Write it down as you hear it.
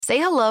Say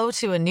hello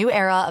to a new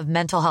era of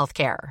mental health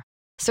care.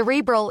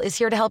 Cerebral is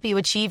here to help you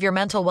achieve your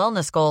mental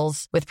wellness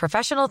goals with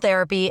professional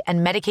therapy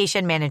and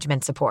medication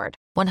management support.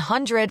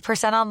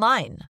 100%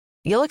 online.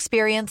 You'll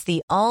experience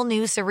the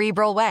all-new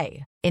Cerebral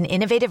Way, an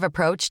innovative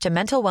approach to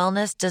mental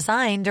wellness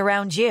designed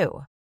around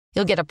you.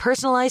 You'll get a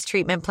personalized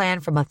treatment plan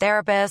from a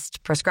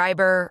therapist,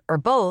 prescriber, or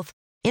both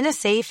in a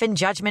safe and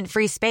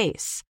judgment-free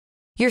space.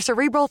 Your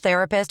Cerebral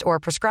therapist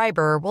or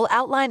prescriber will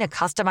outline a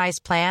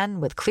customized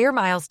plan with clear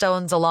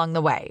milestones along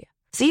the way,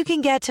 so you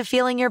can get to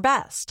feeling your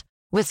best.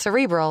 With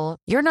Cerebral,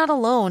 you're not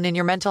alone in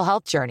your mental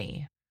health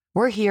journey.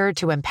 We're here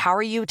to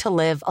empower you to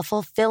live a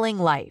fulfilling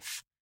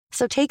life.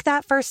 So take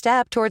that first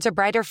step towards a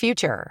brighter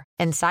future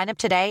and sign up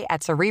today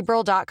at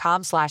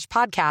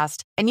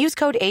Cerebral.com/podcast and use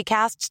code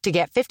ACAST to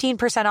get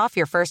 15% off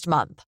your first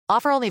month.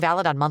 Offer only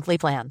valid on monthly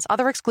plans.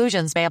 Other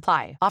exclusions may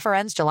apply. Offer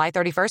ends July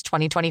 31st,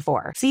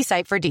 2024. See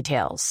site for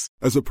details.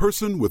 As a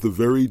person with a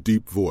very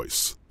deep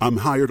voice, I'm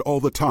hired all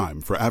the time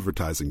for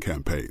advertising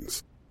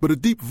campaigns. But a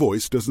deep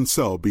voice doesn't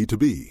sell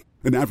B2B.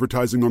 And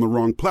advertising on the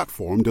wrong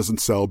platform doesn't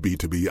sell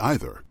B2B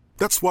either.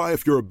 That's why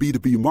if you're a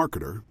B2B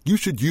marketer, you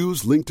should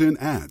use LinkedIn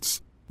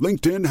ads.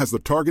 LinkedIn has the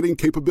targeting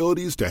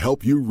capabilities to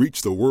help you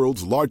reach the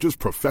world's largest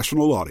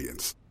professional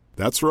audience.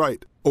 That's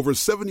right. Over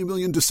 70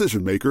 million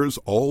decision makers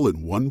all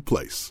in one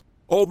place.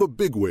 All the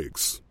big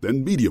wigs,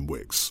 then medium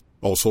wigs.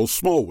 Also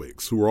small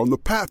wigs who are on the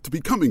path to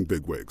becoming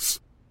big wigs.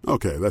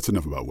 Okay, that's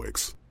enough about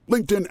wigs.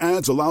 LinkedIn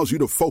ads allows you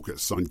to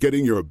focus on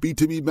getting your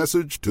B2B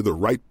message to the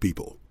right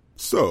people.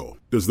 So,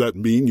 does that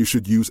mean you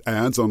should use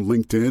ads on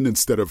LinkedIn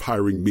instead of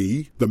hiring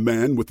me, the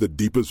man with the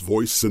deepest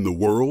voice in the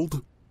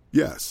world?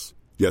 Yes.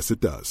 Yes, it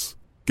does.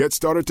 Get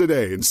started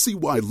today and see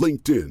why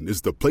LinkedIn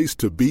is the place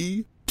to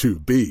be to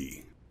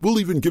be. We'll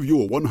even give you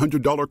a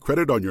 $100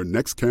 credit on your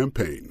next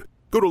campaign.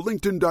 Go to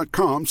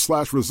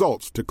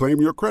linkedin.com/results to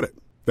claim your credit.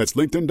 That's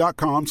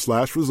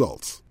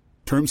linkedin.com/results.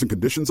 Terms and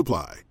conditions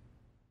apply.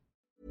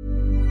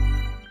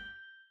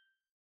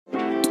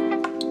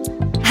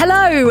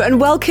 Hello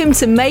and welcome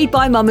to Made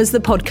by Mamas, the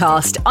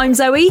podcast. I'm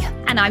Zoe.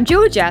 And I'm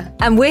Georgia.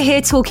 And we're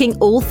here talking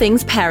all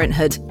things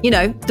parenthood. You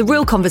know, the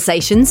real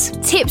conversations.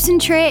 Tips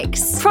and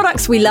tricks.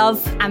 Products we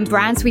love. And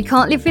brands we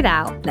can't live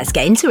without. Let's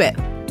get into it.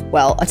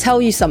 Well, I'll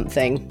tell you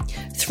something.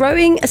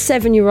 Throwing a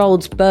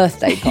 7-year-old's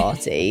birthday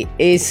party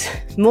is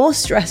more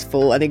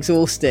stressful and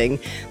exhausting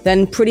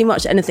than pretty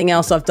much anything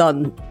else I've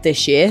done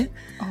this year.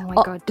 Oh my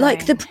God,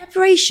 like the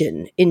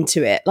preparation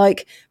into it,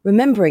 like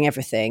remembering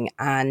everything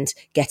and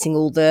getting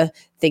all the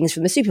things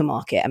from the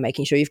supermarket and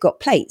making sure you've got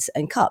plates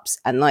and cups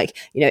and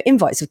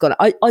invites have gone.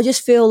 I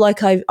just feel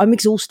like I'm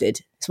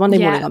exhausted. It's Monday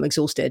morning, I'm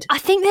exhausted. I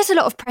think there's a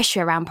lot of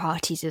pressure around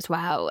parties as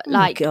well. Oh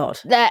my God.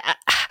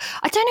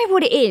 I don't know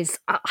what it is.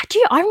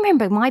 I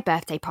remember my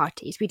birthday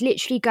parties. We'd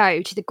literally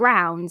go to the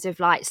grounds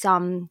of I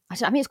think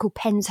it's called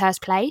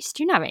Penshurst Place.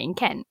 Do you know it in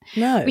Kent?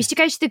 No. We used to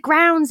go to the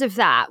grounds of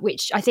that,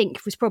 which I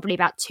think was probably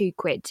about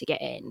 £2 to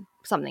get in,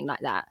 something like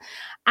that.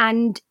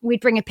 And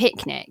we'd bring a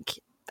picnic.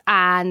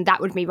 And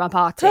that would be my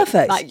party.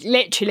 Perfect.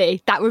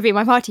 Literally, that would be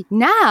my party.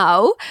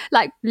 Now,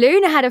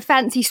 Luna had a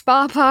fancy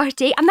spa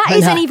party, and that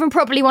isn't even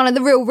probably one of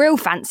the real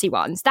fancy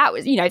ones. That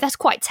was, that's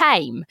quite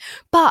tame.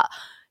 But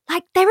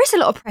there is a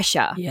lot of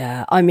pressure.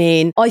 Yeah, I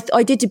mean,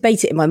 I did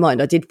debate it in my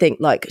mind. I did think,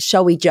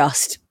 shall we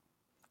just,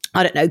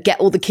 I don't know, get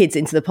all the kids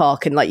into the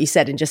park and, like you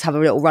said, and just have a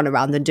little run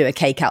around and do a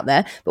cake out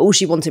there. But all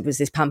she wanted was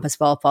this pamper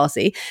spa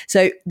party.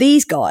 So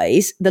these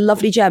guys, the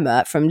lovely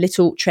Gemma from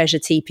Little Treasure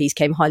Teepees,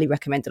 came highly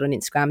recommended on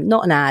Instagram.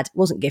 Not an ad,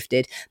 wasn't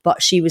gifted,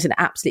 but she was an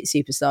absolute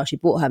superstar. She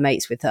brought her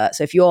mates with her.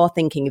 So if you are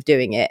thinking of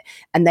doing it,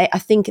 and I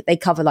think they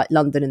cover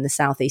London and the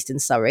southeast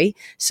and Surrey.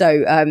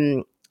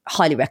 So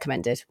highly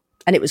recommended.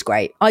 And it was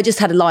great. I just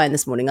had a lie-in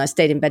this morning. I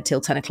stayed in bed till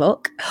 10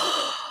 o'clock.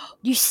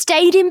 You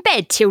stayed in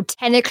bed till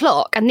 10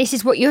 o'clock and this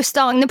is what you're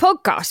starting the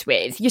podcast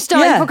with? You're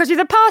starting the podcast with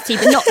a party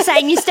but not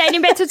saying you stayed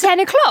in bed till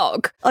 10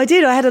 o'clock? I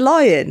did. I had a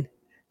lie-in.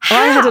 How?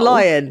 I had a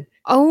lie-in.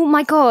 Oh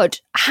my God.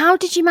 How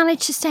did you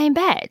manage to stay in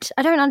bed?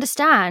 I don't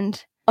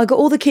understand. I got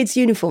all the kids'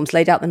 uniforms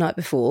laid out the night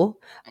before.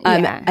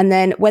 And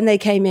then when they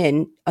came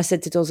in, I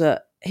said to Dozza,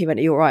 he went,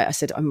 "Are you all right?" I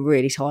said, "I'm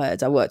really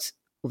tired. I worked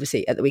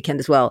obviously at the weekend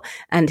as well."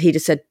 And he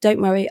just said,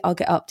 "Don't worry, I'll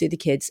get up, do the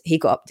kids." He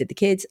got up, did the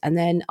kids. And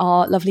then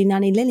our lovely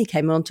nanny Lily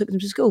came on and took them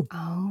to school.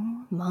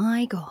 Oh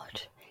my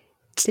God.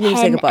 Didn't even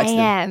say goodbye to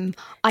them.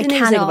 I Didn't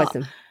even say goodbye to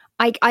them.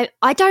 I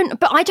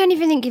don't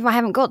even think if I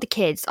haven't got the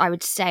kids, I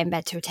would stay in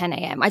bed till 10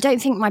 a.m. I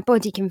don't think my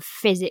body can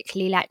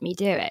physically let me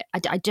do it.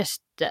 I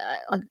just...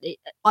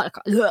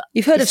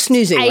 You've heard of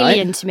snoozing, right?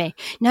 Alien to me.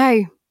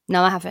 No,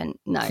 I haven't.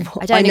 No, I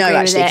don't I know, agree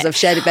actually, with because I've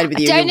shared a bed with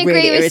you. I don't You're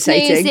agree really with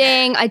irritating.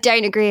 snoozing. I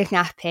don't agree with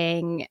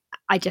napping.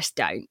 I just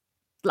don't.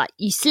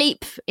 You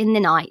sleep in the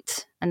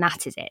night and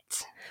that is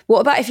it. What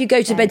about if you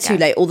go to bed too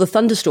late or the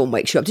thunderstorm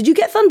wakes you up? Did you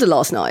get thunder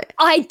last night?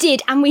 I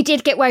did, and we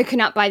did get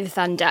woken up by the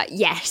thunder,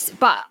 yes.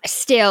 But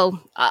still,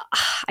 I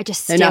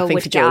just No still napping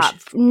would for get George? up.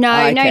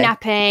 No, Okay. no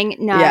napping.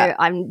 No,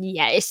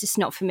 Yeah. it's just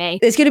not for me.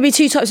 There's going to be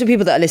two types of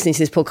people that are listening to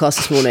this podcast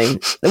this morning.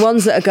 The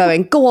ones that are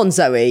going, go on,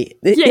 Zoe.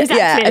 Yeah,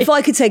 exactly. If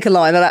I could take a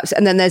line,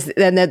 and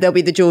then there'll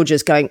be the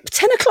Georges going,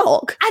 10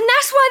 o'clock? And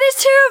that's why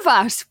there's two of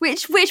us,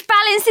 which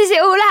balances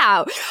it all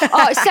out.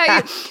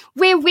 So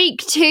we're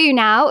week 2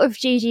 now of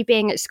Gigi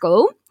being at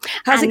school.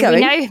 How's it going?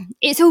 We know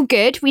it's all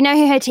good. We know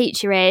who her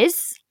teacher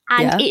is.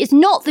 And it is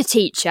not the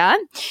teacher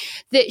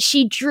that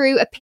she drew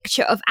a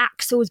picture of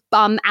Axel's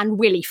bum and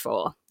willy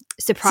for,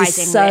 surprisingly.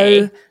 This is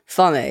so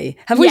funny.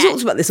 Have we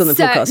talked about this on the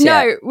podcast yet?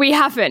 No, we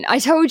haven't. I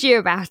told you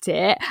about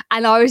it,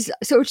 and I was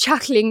sort of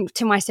chuckling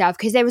to myself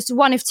because there was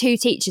one of 2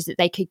 teachers that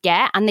they could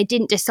get, and they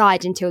didn't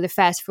decide until the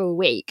first full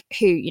week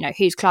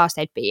whose class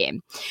they'd be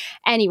in.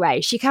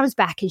 Anyway, she comes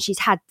back and she's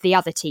had the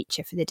other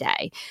teacher for the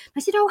day. I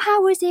said, "Oh,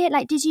 how was it?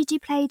 Like, did you do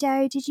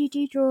Play-Doh? Did you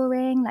do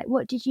drawing? Like,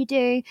 what did you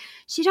do?"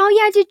 She said, "Oh,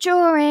 yeah, I did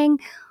drawing."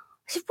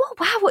 I said, "What?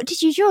 Wow, what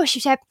did you draw?" She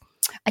said,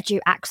 "I drew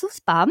Axel's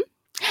bum.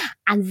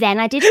 And then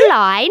I did a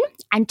line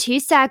and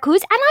 2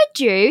 circles and I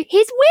drew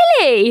his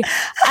willy."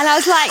 And I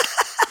was like,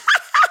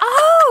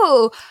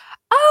 oh,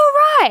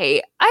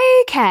 right.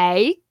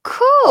 Okay,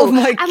 cool. Oh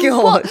my and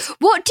God.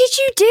 What did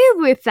you do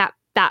with that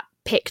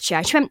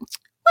picture? She went,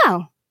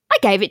 "Well, I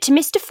gave it to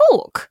Mr.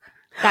 Fork."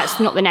 That's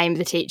not the name of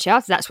the teacher.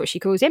 That's what she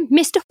calls him,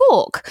 Mr.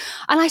 Fork.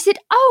 And I said,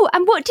 "Oh,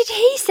 and what did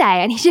he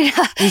say?" And he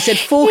said,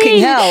 forking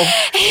hell.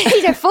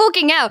 He said,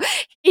 "Forking hell."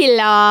 He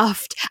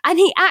laughed and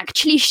he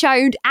actually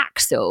showed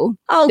Axel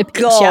the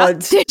picture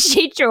God. that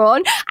she'd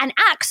drawn. And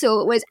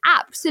Axel was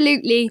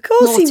absolutely Of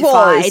course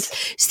mortified. he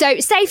was. So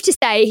safe to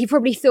say, he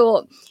probably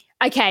thought,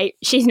 okay,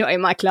 she's not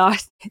in my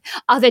class.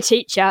 Other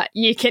teacher,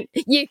 you can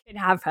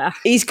have her.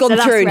 He's gone So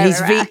that's through and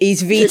where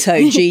he's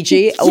vetoed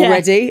Gigi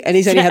already, and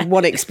he's only had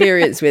one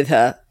experience with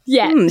her.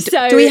 Yeah.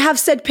 So do we have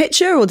said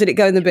picture, or did it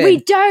go in the bin?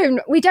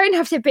 We don't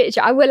have to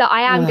picture. I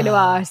am going to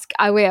ask.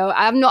 I will.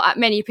 I'm not at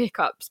many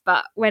pickups,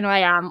 but when I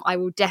am, I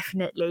will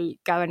definitely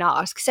go and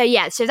ask. So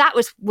so that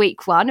was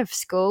week 1 of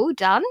school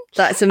done.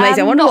 That's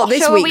amazing. I wonder what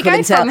this week will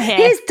entail.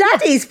 Here's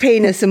Daddy's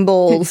penis and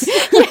balls.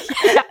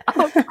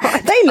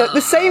 They look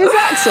the same as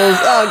Axel's.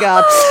 Oh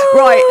God.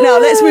 Right, now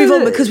let's move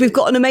on because we've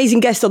got an amazing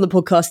guest on the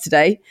podcast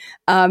today.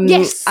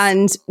 Yes.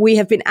 And we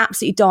have been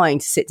absolutely dying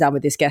to sit down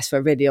with this guest for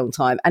a really long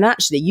time. And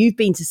actually, you've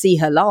been to see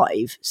her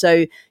live.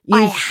 So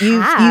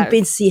you've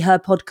been to see her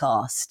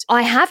podcast.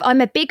 I have.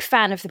 I'm a big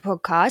fan of the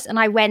podcast, and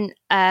I went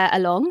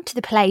along to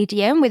the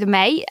Palladium with a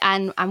mate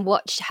and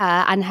watched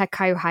her and her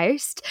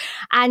co-host,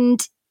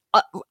 and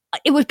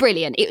it was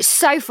brilliant. It was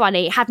so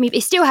funny.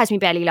 It still has me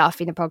barely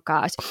laughing, the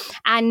podcast.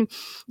 And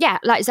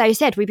like Zoe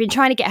said, we've been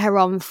trying to get her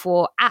on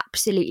for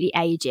absolutely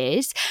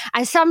ages.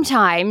 And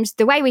sometimes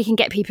the way we can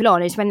get people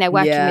on is when they're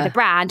working with a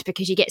brand,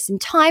 because you get some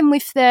time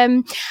with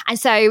them. And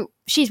so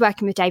she's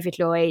working with David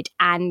Lloyd,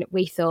 and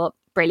we thought,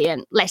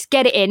 brilliant, let's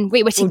get it in.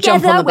 We were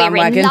together, we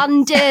were in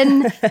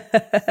London.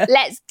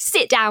 Let's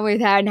sit down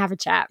with her and have a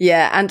chat.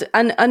 Yeah,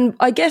 and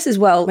I guess as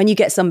well, when you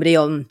get somebody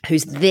on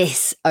who's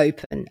this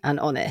open and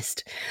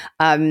honest,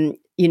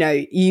 you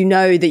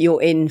know that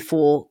you're in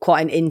for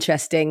quite an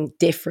interesting,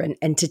 different,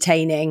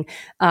 entertaining.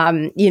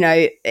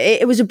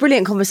 It was a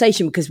brilliant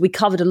conversation because we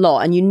covered a lot,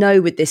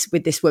 and with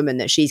this woman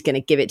that she's going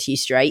to give it to you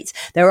straight.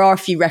 There are a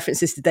few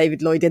references to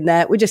David Lloyd in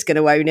there. We're just going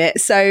to own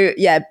it. So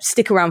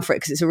stick around for it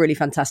because it's a really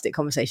fantastic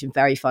conversation,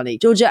 very funny.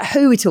 Georgia,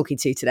 who are we talking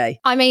to today?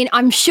 I mean,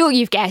 I'm sure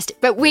you've guessed,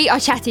 but we are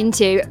chatting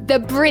to the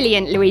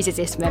brilliant Luisa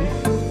Zissman.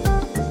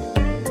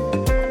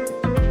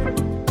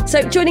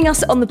 So joining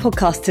us on the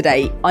podcast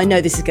today, I know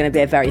this is going to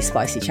be a very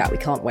spicy chat. We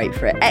can't wait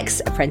for it.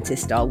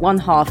 Ex-Apprentice star, one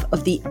half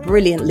of the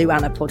brilliant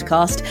Luana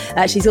podcast.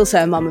 She's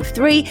also a mum of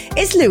 3.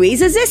 It's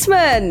Luisa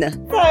Zissman.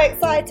 So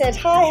excited.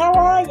 Hi, how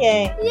are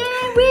you?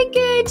 Yeah, we're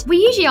good. We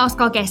usually ask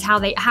our guests how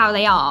they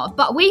are,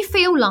 but we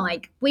feel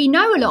like we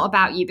know a lot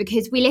about you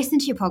because we listen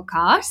to your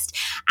podcast,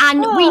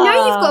 and we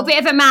know you've got a bit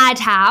of a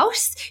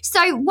madhouse.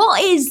 So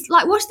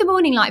what's the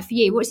morning like for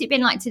you? What's it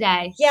been like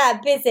today? Yeah,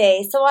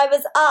 busy. So I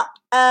was up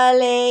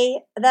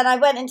early, then I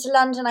went into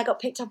London. I got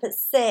picked up at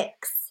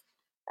 6,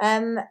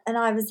 and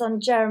I was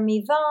on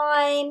Jeremy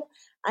Vine,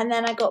 and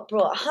then I got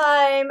brought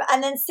home,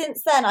 and then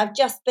since then I'm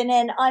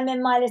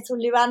in my little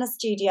Luana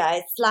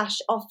studio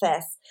 /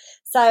 office.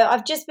 So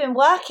I've just been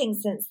working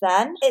since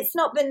then. It's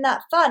not been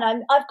that fun.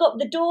 I've got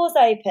the doors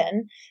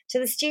open to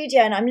the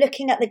studio and I'm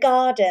looking at the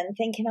garden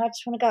thinking, I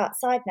just want to go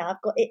outside now.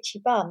 I've got itchy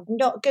bum. I'm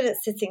not good at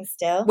sitting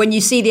still. When you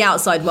see the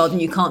outside world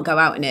and you can't go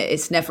out in it,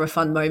 it's never a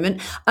fun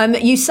moment.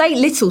 You say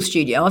little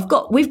studio.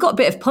 We've got a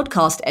bit of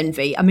podcast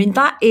envy. I mean,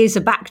 that is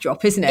a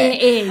backdrop, isn't it?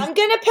 It is. I'm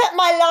going to put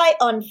my light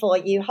on for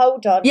you.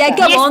 Hold on. Yeah,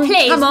 go on.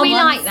 Please. Come on. We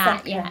like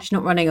that. Yeah. She's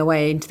not running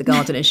away into the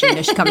garden, is she?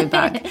 No, she's coming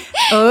back.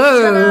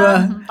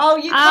 Oh. Oh,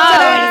 you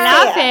I can't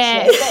love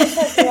it. It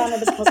says Luana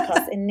the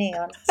podcast in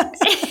neon.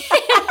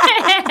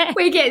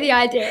 We get the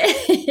idea.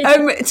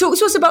 Talk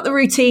to us about the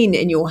routine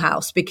in your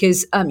house,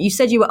 because you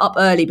said you were up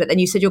early, but then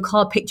you said your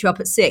car picked you up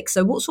at 6.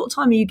 So what sort of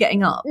time are you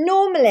getting up?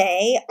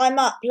 Normally, I'm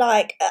up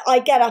I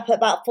get up at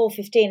about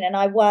 4:15 and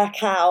I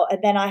work out,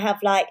 and then I have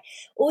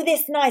all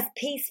this nice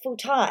peaceful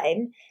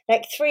time,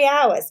 3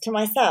 hours to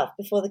myself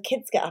before the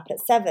kids get up at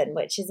 7,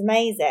 which is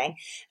amazing.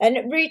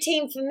 And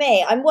routine for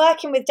me, I'm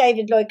working with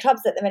David Lloyd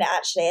Clubs at the minute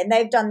actually, and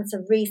they've done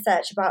some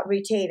research about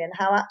routine and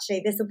how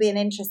actually this will be an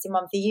interesting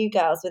one for you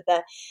girls with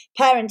the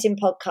parenting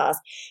podcast.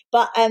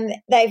 But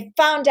they've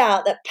found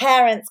out that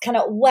parents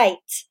cannot wait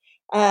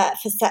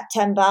for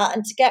September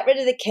and to get rid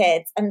of the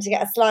kids and to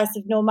get a slice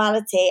of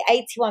normality.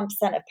 81%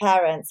 of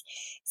parents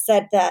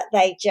said that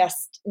they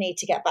just need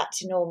to get back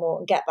to normal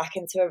and get back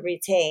into a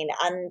routine.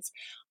 And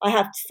I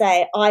have to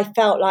say, I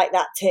felt like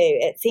that too.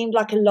 It seemed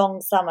like a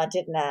long summer,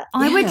 didn't it?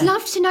 I would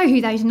love to know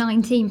who those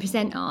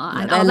 19%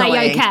 are. And are lying.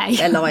 they okay?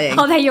 They're lying.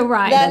 Are they you're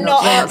right? They're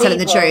not telling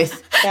the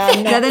truth.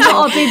 They're They're not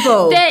our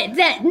people.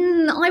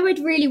 I would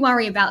really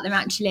worry about them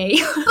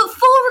actually. But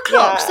 4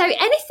 o'clock, so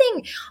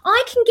anything,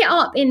 I can get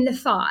up in the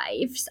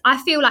 5s.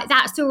 I feel like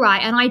that's all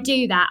right. And I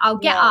do that. I'll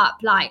get up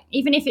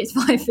even if it's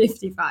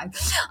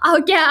 5:55,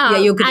 I'll get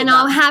up and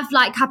I'll have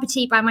a cup of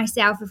tea by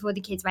myself before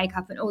the kids wake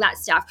up and all that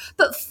stuff.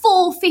 But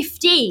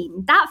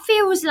 4:15, that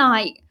feels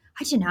like,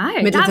 I don't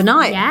know. Middle of the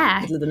night. Yeah.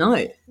 Middle of the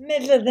night.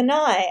 Middle of the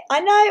night.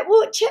 I know.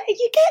 Well, you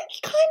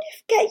kind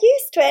of get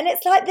used to it. And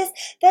it's like this,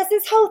 there's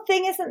this whole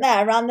thing, isn't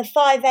there, around the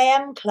 5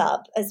 a.m.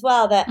 club as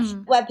well, that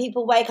where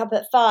people wake up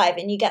at 5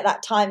 and you get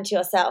that time to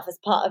yourself as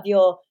part of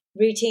your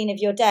routine of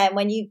your day. And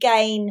when you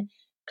gain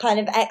kind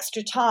of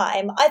extra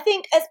time, I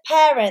think as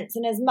parents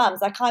and as mums,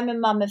 I'm a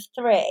mum of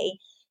 3,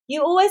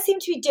 you always seem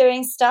to be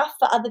doing stuff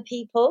for other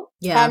people.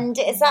 Yeah. And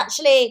it's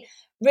actually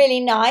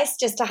really nice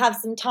just to have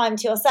some time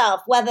to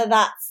yourself, whether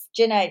that's,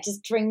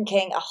 just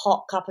drinking a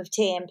hot cup of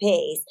tea in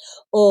peace,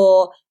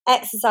 or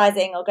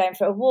exercising, or going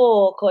for a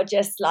walk, or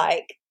just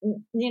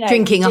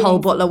drinking a whole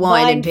bottle of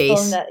wine in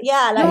peace.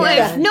 Yeah,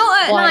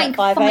 not at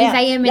 5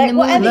 a.m. in the morning.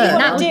 Whatever you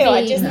That want to would do,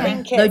 I be, just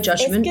think no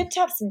judgment. It's good to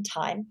have some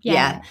time.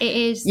 Yeah, it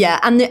is. Yeah,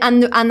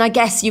 and I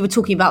guess you were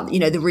talking about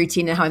the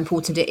routine and how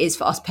important it is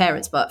for us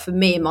parents, but for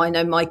me, I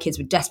know my kids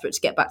were desperate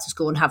to get back to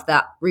school and have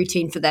that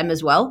routine for them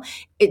as well.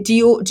 Do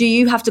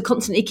you have to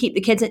constantly keep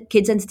the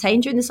kids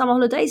entertained during the summer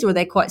holidays, or are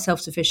they quite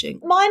self-sufficient?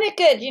 Mine are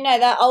good.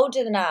 They're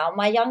older now.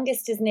 My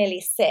youngest is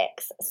nearly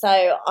 6,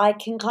 so I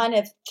can kind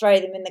of throw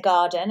them in the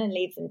garden and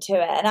leave them to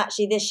it. And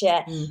actually this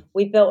year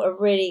we built a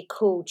really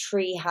cool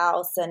tree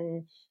house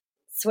and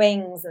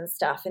swings and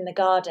stuff in the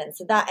garden,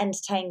 so that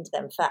entertained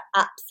them for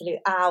absolute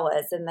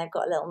hours. And they've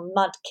got a little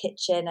mud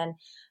kitchen and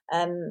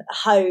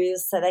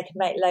hose, so they can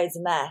make loads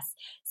of mess.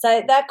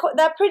 So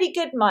they're pretty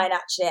good, mine,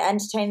 actually, at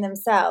entertaining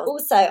themselves.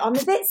 Also, I'm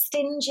a bit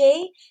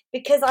stingy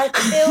because I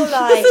feel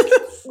like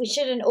we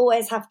shouldn't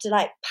always have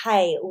to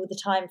pay all the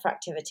time for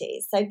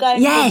activities. So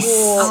going for walks,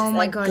 oh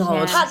my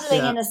god,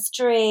 paddling in a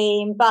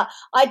stream. But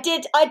I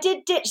did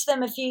ditch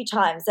them a few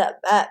times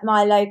at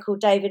my local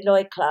David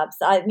Lloyd clubs.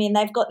 I mean,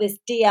 they've got this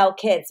DL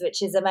Kids,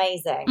 which is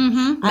amazing.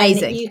 Mm-hmm.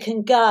 Amazing. And you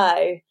can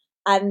go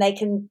and they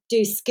can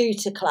do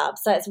scooter club,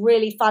 so it's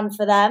really fun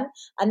for them.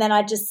 And then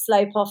I just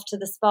slope off to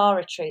the spa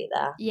retreat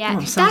there. Yeah,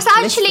 that's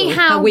actually blissful.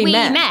 how we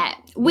met.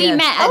 We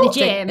met at the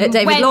gym at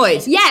David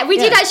Lloyd. Yeah, we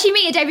did actually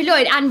meet at David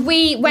Lloyd, and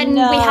we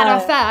had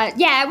our first.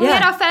 Yeah, we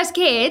had our first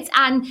kids,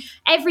 and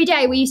every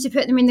day we used to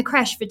put them in the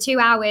creche for 2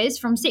 hours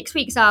from 6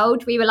 weeks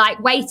old. We were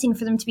waiting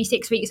for them to be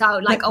 6 weeks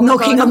old, oh my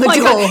knocking god, on the door.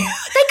 They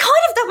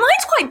kind of,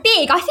 mine's quite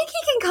big. I think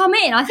he can come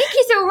in. I think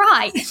he's all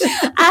right.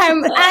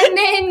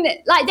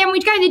 And then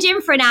we'd go to the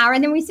gym for an hour,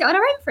 and then we'd sit on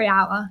our own for an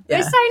hour. It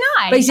was so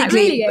nice.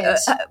 Basically,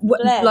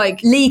 really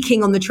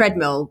leaking on the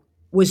treadmill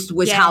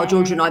was how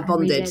Georgia and I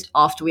bonded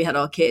after we had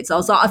our kids. I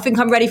was like, I think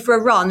I'm ready for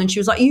a run. And she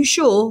was like, are you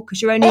sure?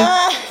 Because you're only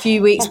a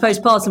few weeks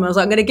postpartum. I was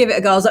like, I'm going to give it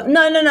a go. I was like,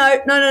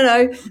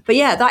 no. But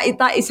yeah,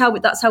 that's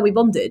how we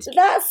bonded.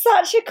 That's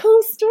such a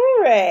cool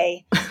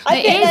story.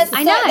 I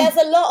think there's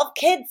a lot of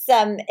kids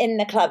in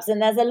the clubs, and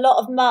there's a lot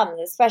of mums,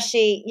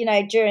 especially,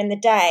 during the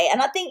day.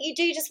 And I think you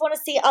do just want to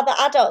see other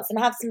adults and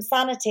have some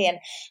sanity and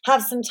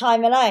have some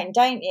time alone,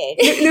 don't you?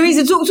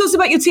 Louisa, talk to us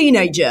about your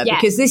teenager,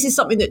 because this is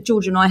something that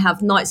Georgia and I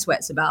have night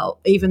sweats about.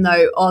 Even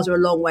though ours are a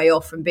long way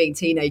off from being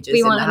teenagers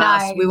in the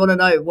house, we want to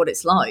know what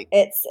it's like.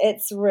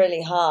 It's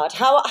really hard.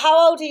 How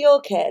old are your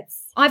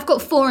kids? I've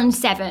got 4 and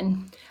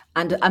 7,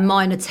 and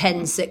mine are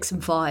 10, 6,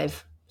 and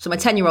 5. So my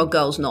 10-year-old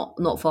girl's not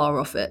far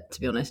off it,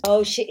 to be honest.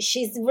 Oh,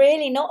 she's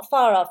really not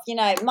far off.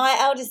 My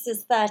eldest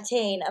is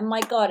 13, and my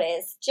God,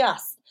 it's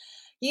just,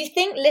 you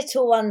think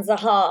little ones are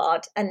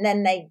hard, and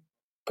then they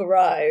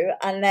grow,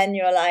 and then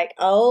you're like,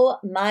 oh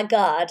my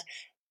God.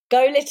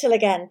 Go little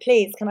again,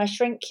 please. Can I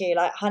shrink you?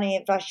 Like, honey,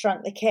 if I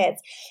shrunk the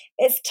kids.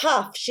 It's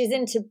tough. She's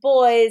into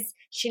boys.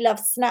 She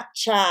loves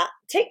Snapchat.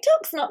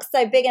 TikTok's not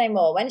so big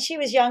anymore. When she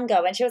was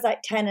younger, when she was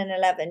 10 and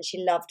 11,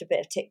 she loved a bit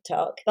of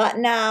TikTok. But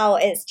now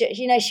it's just,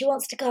 she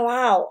wants to go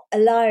out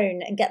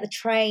alone and get the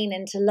train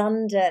into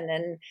London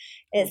and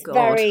It's God.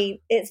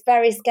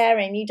 very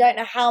scary, and you don't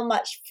know how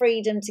much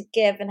freedom to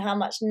give and how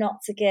much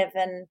not to give,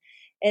 and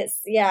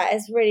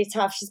it's really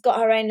tough. She's got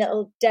her own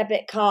little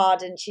debit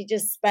card, and she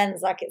just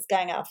spends like it's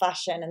going out of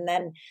fashion, and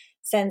then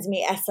sends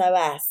me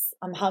SOS,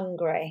 I'm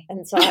hungry,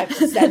 and so I have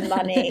to send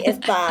money. It's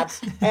bad.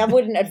 I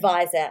wouldn't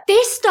advise it.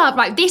 This stuff,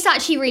 like, this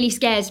actually really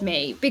scares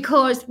me,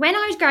 because when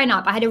I was growing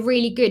up, I had a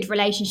really good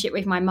relationship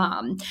with my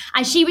mum,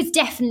 and she was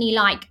definitely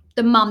like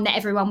the mum that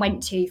everyone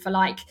went to for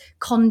like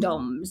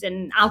condoms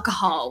and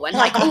alcohol and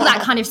like all that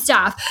kind of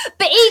stuff.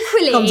 But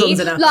equally,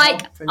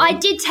 like, I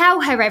did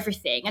tell her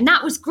everything, and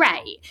that was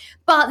great.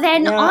 But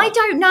then I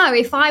don't know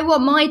if I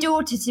want my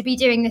daughter to be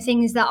doing the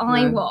things that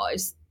I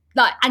was.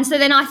 Like, and so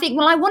then I think,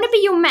 well, I want to be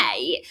your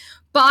mate,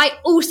 but I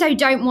also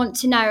don't want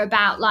to know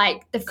about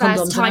like the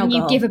first time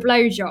you give a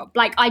blowjob.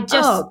 Like, I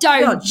just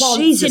don't want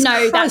to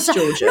know that.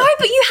 Georgia. No,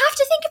 but you have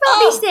to think about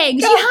these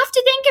things. God. You have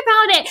to think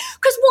about it,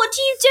 because what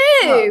do you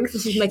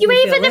do? You're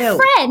either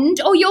the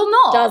friend or you're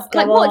not.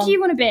 Like, what do you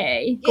want to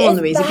be? Go on,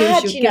 Louisa,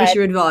 give us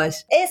your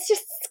advice. It's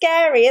just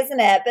scary, isn't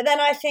it? But then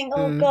I think,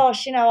 oh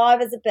gosh, I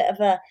was a bit of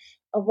a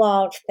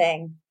wild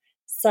thing.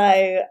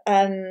 So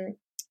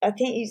I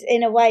think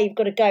in a way you've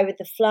got to go with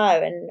the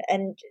flow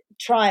and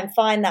try and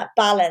find that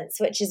balance,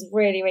 which is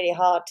really, really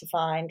hard to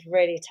find,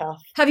 really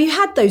tough. Have you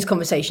had those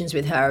conversations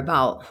with her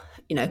about,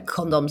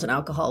 condoms and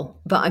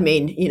alcohol? But I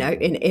mean,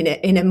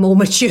 in a more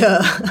mature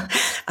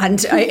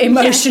and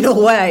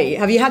emotional way.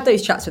 Have you had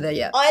those chats with her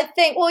yet? I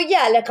think,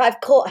 look,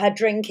 I've caught her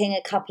drinking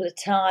a couple of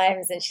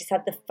times, and she's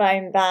had the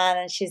phone ban,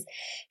 and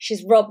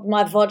she's robbed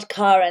my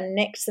vodka and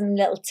nicked some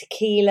little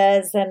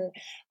tequilas, and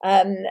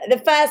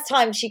the first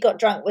time she got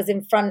drunk was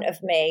in front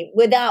of me,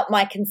 without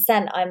my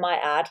consent, I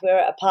might add. We were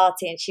at a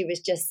party, and she was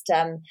just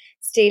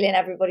stealing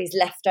everybody's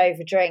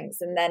leftover drinks,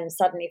 and then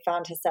suddenly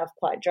found herself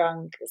quite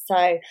drunk.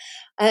 So,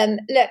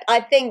 look, I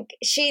think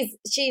she's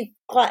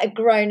quite a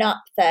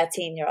grown-up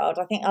 13-year-old.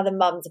 I think other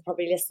mums are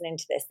probably listening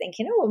to this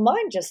thinking, oh,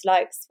 mine just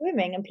likes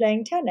swimming and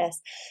playing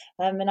tennis.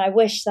 And I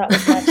wish that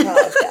was my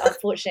child, but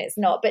unfortunately it's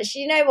not. But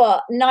you know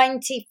what?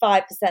 95%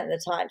 of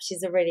the time,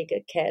 she's a really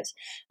good kid.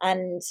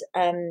 And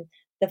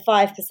the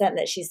 5%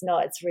 that she's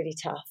not, it's really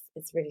tough.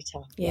 It's really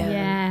tough.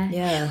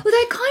 Yeah.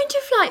 Although kind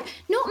of like,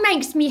 not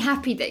makes me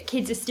happy that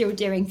kids are still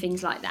doing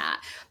things like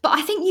that. But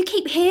I think you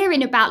keep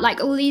hearing about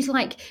like all these,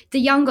 like the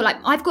younger, like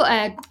I've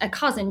got a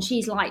cousin,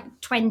 she's like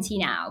 20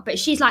 now, but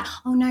she's like,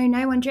 oh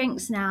no one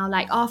drinks now.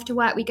 Like after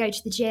work we go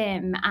to the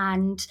gym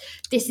and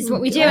this is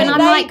what we do. And I'm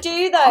like,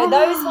 do though.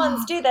 Those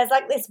ones do. There's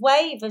like this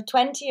wave of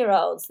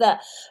 20-year-olds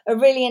that are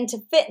really into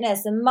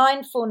fitness and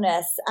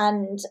mindfulness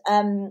and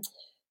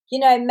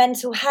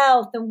mental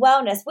health and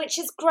wellness, which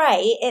is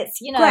great. It's,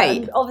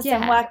 great. Obviously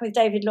I'm working with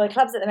David Lloyd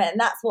Clubs at the minute,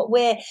 and that's what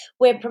we're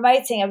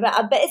promoting.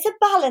 But it's a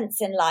balance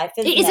in life,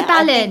 isn't it? It is a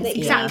balance,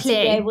 exactly. You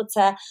need to be able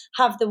to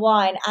have the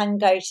wine and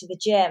go to the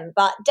gym.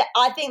 But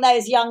I think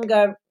those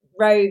younger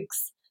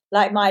rogues,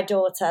 like my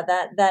daughter,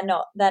 they're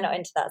not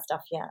into that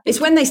stuff yet. It's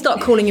when they start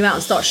calling you out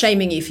and start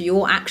shaming you for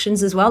your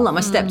actions as well. Like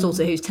my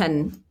stepdaughter, who's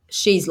 10,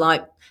 she's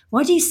like,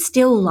 why do you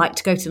still like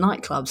to go to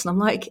nightclubs? And I'm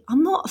like,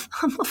 I'm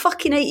a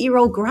fucking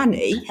 8-year-old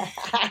granny.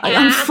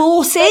 I'm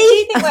 40.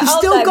 I've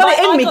still got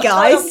it in me, guys.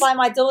 I got told by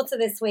my daughter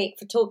this week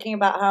for talking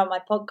about her on my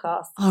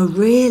podcast. Oh,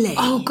 really?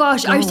 Oh,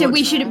 gosh. God. Oh, so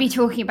we shouldn't be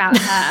talking about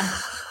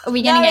her. Are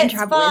we going to get in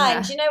trouble with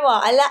her? Do you know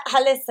what? I let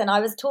her listen. I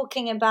was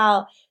talking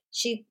about...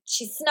 She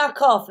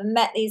snuck off and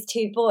met these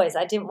two boys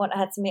I didn't want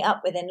her to meet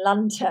up with in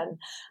London,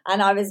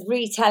 and I was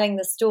retelling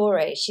the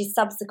story. She's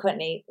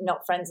subsequently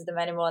not friends with them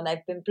anymore, and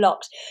they've been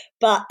blocked.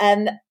 But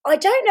I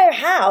don't know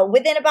how,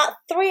 within about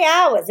 3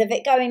 hours of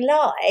it going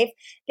live,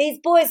 these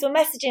boys were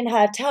messaging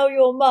her, tell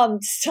your mum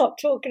to stop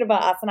talking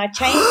about us, and I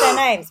changed their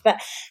names.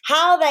 But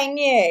how they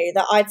knew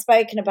that I'd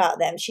spoken about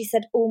them, she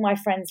said, all my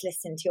friends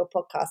listen to your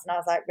podcast. And I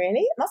was like,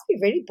 really? It must be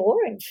really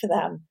boring for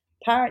them.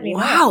 Apparently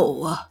wow.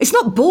 Not. It's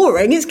not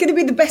boring. It's going to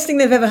be the best thing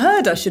they've ever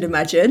heard, I should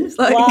imagine. It's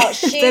like, well,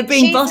 they're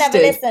being busted.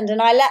 Never listened,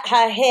 and I let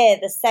her hear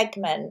the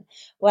segment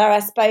where I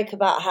spoke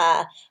about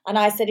her, and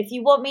I said, if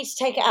you want me to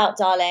take it out,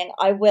 darling,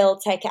 I will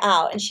take it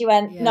out. And she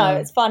went, no,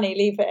 it's funny,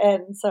 leave it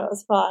in. So it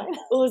was fine.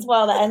 All's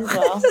well that ends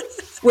well.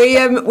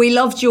 We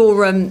loved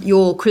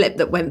your clip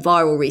that went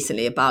viral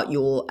recently about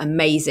your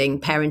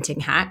amazing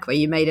parenting hack where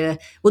you made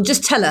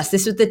just tell us,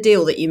 this was the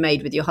deal that you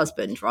made with your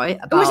husband, right?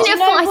 Wasn't it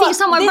I think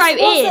someone wrote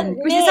in.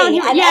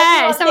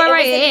 Someone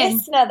wrote it in. A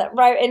listener that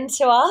wrote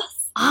into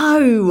us.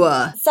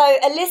 Oh. So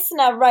a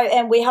listener wrote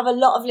in. We have a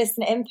lot of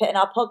listener input in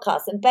our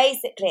podcast, and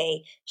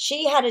basically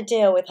she had a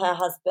deal with her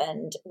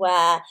husband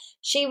where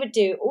she would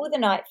do all the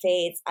night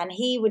feeds and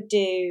he would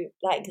do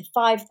like the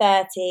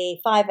 5:30,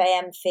 5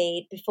 a.m.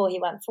 feed before he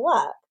went for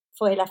work.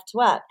 Before he left to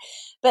work.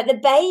 But the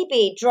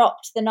baby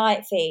dropped the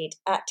night feed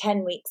at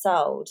 10 weeks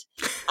old,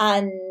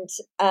 and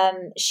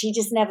she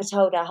just never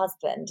told her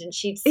husband, and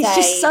she'd say, it's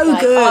just so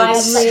good. I had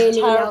such a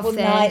terrible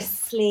night's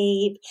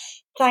sleep,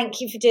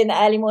 thank you for doing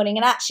the early morning.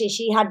 And actually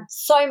she had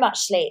so much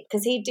sleep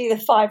because he'd do the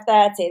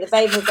 5:30, the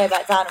baby would go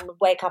back down and would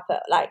wake up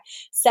at like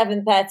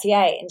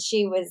 7:38, and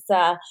she was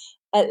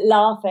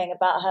laughing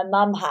about her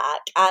mum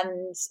hack,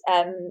 and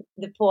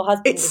the poor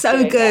husband. It's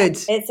so good.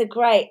 It's a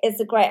great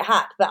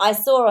hack. But I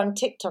saw on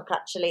TikTok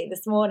actually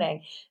this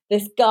morning,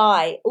 this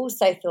guy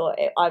also thought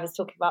I was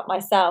talking about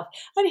myself,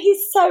 and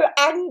he's so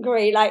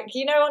angry. Like,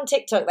 you know, on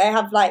TikTok they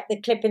have like the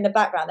clip in the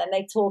background and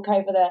they talk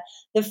over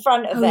the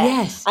front of it.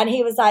 Yes. And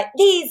he was like,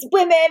 these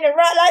women, and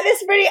like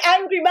this really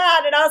angry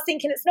man. And I was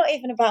thinking, it's not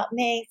even about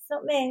me. It's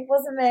not me. It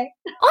wasn't me.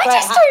 I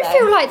just don't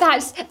feel like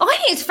that's. I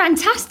think it's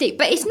fantastic,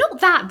 but it's not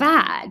that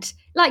bad.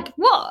 Like,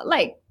 what?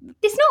 Like,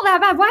 it's not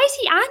that bad. Why is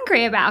he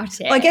angry about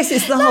it? I guess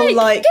it's the whole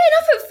like getting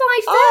up at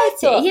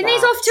 5:30 and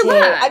he's off to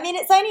work. I mean,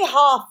 it's only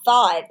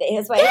 5:30 that he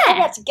was waiting. He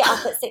probably had to get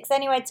up at 6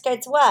 anyway to go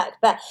to work.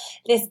 But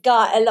this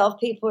guy, a lot of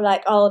people are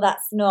like, oh,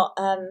 that's not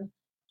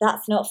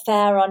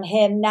fair on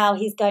him. Now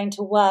he's going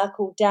to work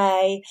all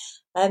day.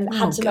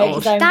 Had to make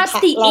his own. That's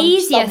packed the lunch.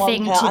 easier Someone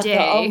thing put. to I do.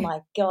 thought, oh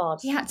my God.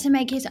 He had to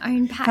make his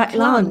own packed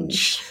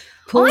lunch.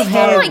 Poor I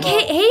feel him. like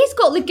he's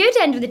got the good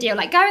end of the deal.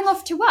 Like, going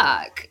off to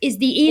work is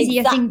the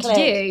easier thing to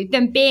do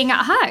than being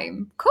at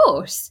home. Of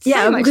course.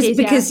 Yeah,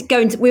 because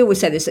we always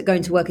say this, that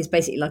going to work is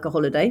basically like a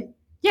holiday.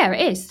 Yeah,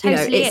 it is. You know,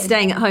 Totally it's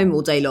staying at home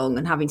all day long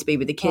and having to be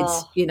with the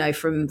kids, you know,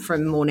 from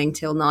morning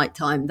till night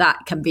time.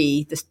 That can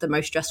be the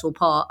most stressful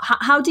part.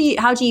 How do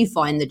you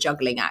find the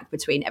juggling act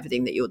between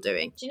everything that you're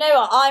doing? Do you know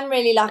what? I'm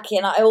really lucky,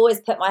 and I always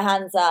put my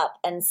hands up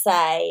and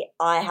say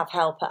I have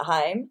help at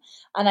home,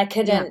 and I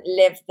couldn't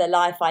live the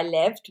life I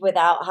lived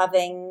without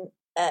having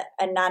a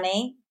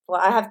nanny. Well,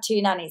 I have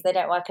 2 nannies. They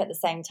don't work at the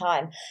same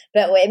time.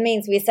 But it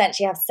means we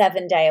essentially have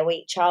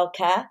 7-day-a-week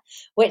childcare,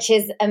 which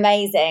is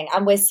amazing.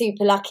 And we're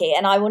super lucky.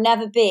 And I will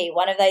never be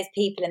one of those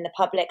people in the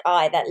public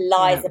eye that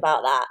lies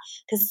about that.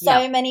 Because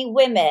so many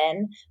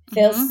women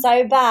feel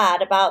so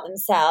bad about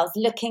themselves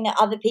looking at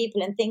other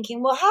people and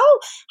thinking, well,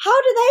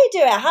 how do they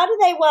do it? How do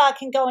they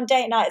work and go on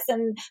date nights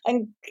and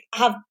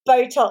have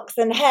Botox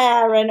and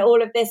hair and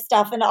all of this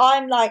stuff? And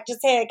I'm like just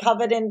here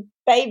covered in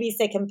baby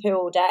sick and poo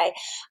all day.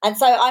 And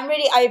so I'm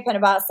really open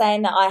about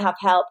saying that I have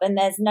help, and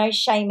there's no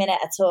shame in it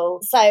at all.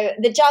 So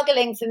the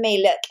juggling for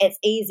me, look, it's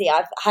easy.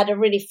 I've had a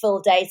really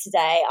full day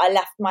today. I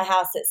left my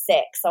house at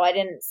 6, so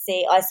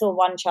I saw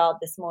one child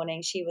this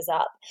morning. She was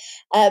up.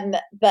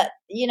 But,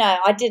 you know,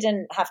 I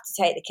didn't have to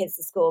take the kids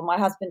to school. My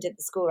husband did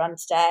the school run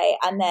today,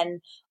 and then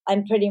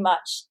I'm pretty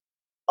much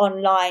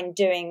online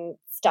doing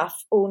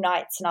stuff all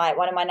night tonight.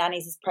 One of my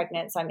nannies is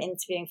pregnant, so I'm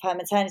interviewing for her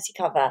maternity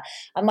cover,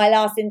 and my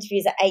last interview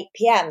is at 8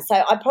 p.m, so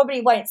I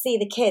probably won't see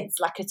the kids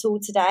like at all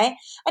today.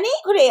 And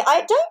equally,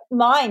 I don't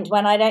mind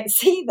when I don't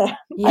see them. Fine.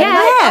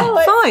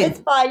 It's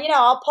fine. You know,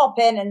 I'll pop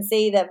in and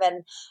see them,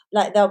 and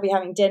like they'll be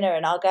having dinner,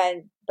 and I'll go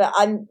and but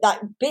I'm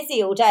like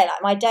busy all day.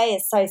 Like my day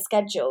is so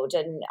scheduled,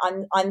 and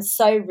I'm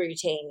so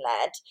routine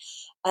led.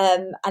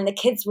 And the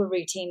kids were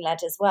routine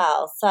led as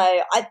well. So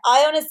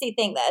I honestly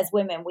think that as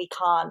women, we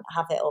can't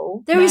have it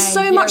all. There is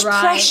so much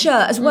pressure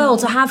as well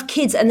to have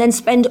kids and then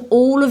spend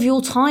all of your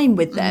time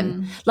with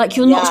them. Like,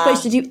 you're not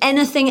supposed to do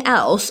anything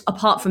else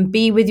apart from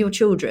be with your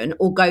children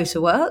or go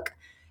to work.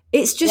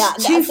 It's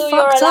just too that's all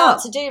fucked you're allowed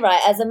up to do,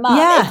 right, as a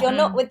mum. If you're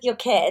not with your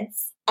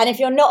kids and if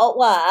you're not at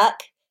work.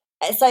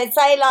 So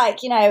say,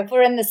 like, you know, if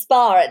we're in the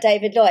spa at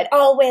David Lloyd,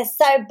 oh, we're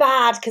so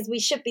bad because we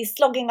should be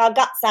slogging our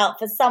guts out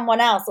for someone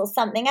else or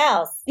something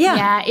else.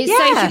 It's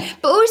so true.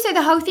 But also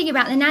the whole thing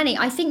about the nanny,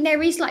 I think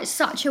there is like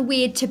such a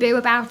weird taboo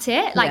about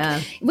it.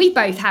 Like we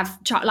both have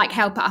like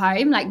help at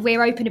home. Like,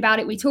 we're open about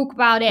it. We talk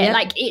about it.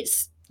 Like,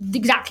 it's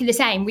exactly the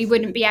same. We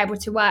wouldn't be able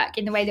to work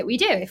in the way that we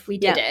do if we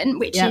didn't,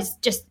 which is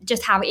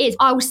just how it is.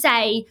 I'll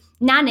say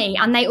nanny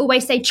and they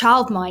always say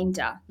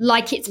childminder,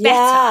 like it's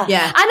better.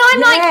 And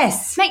I'm like,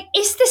 mate,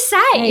 it's the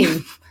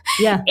same.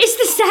 It's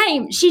the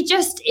same. She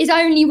just is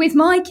only with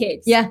my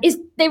kids. There is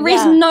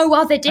no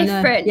other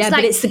difference. Yeah,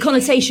 but it's the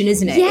connotation,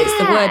 isn't it? It's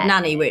the word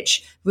nanny,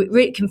 which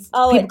people can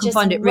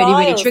find it really,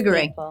 really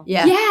triggering. People.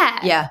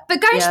 But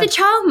going to the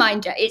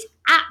childminder is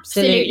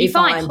absolutely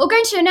fine. Or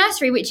going to a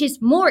nursery, which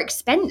is more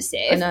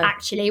expensive,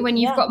 actually, when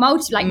you've got more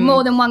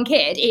than one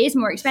kid, it is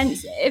more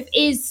expensive,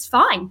 is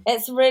fine.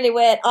 It's really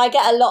weird. I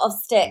get a lot of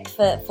stick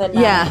for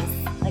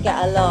nannies. I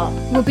get a lot.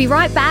 We'll be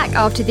right back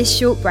after this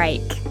short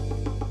break.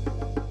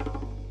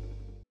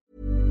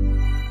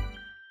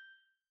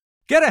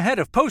 Get ahead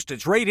of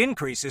postage rate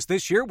increases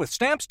this year with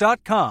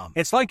Stamps.com.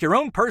 It's like your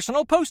own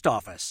personal post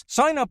office.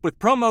 Sign up with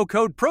promo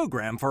code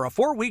PROGRAM for a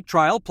 4-week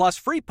trial plus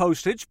free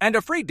postage and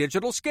a free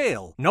digital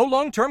scale. No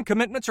long-term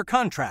commitments or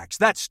contracts.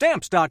 That's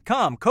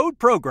Stamps.com, code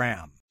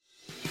PROGRAM.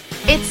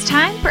 It's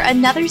time for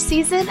another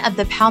season of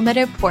The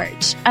Palmetto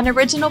Porch, an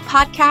original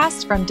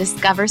podcast from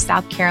Discover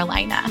South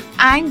Carolina.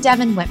 I'm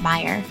Devin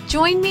Whitmire.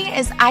 Join me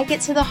as I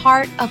get to the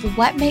heart of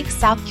what makes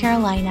South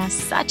Carolina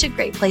such a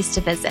great place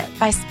to visit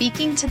by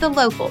speaking to the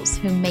locals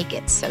who make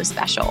it so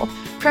special.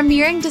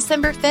 Premiering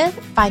December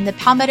 5th, find The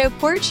Palmetto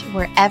Porch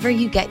wherever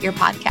you get your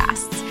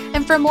podcasts.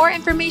 And for more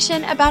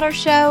information about our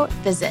show,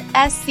 visit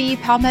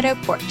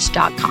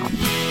scpalmettoporch.com.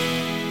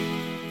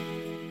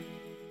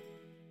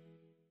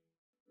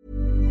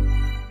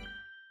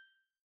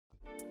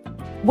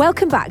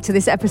 Welcome back to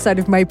this episode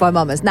of Made by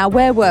Mamas. Now,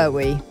 where were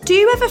we? Do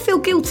you ever feel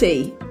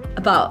guilty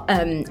about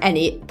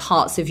any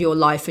parts of your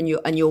life and your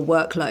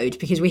workload?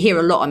 Because we hear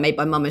a lot on Made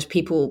by Mum as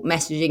people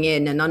messaging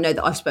in, and I know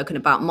that I've spoken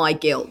about my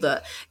guilt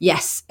that,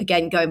 yes,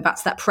 again, going back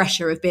to that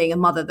pressure of being a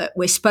mother, that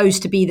we're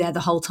supposed to be there the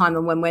whole time,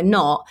 and when we're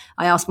not,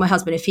 I asked my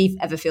husband if he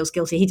ever feels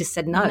guilty. He just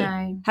said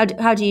no.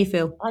 How do you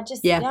feel?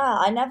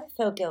 I never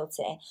feel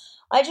guilty.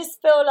 I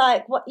just feel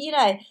like,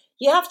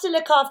 you have to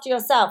look after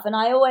yourself. And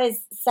I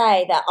always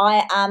say that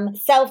I am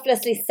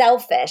selflessly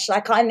selfish.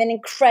 Like, I'm an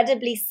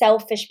incredibly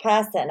selfish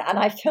person, and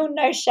I feel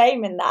no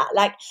shame in that.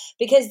 Like,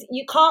 because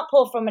you can't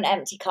pour from an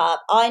empty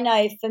cup. I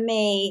know for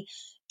me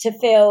to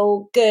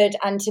feel good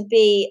and to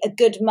be a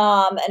good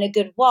mum and a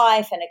good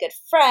wife and a good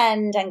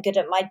friend and good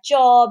at my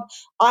job,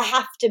 I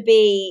have to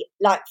be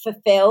like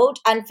fulfilled.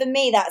 And for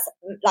me, that's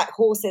like,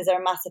 horses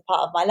are a massive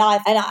part of my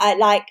life, and I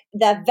like,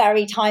 they're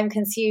very time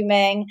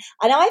consuming,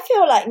 and I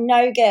feel like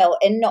no guilt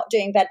in not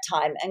doing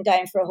bedtime and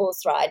going for a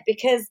horse ride,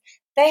 because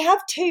they have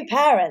two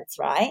parents,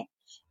 right?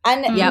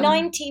 And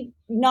 99%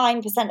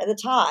 of the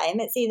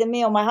time, it's either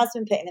me or my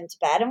husband putting them to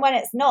bed. And when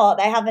it's not,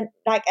 they have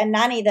a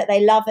nanny that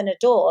they love and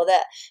adore,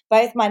 that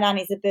both my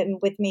nannies have been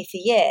with me for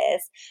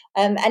years.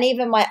 And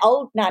even my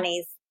old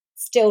nannies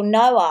still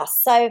know us.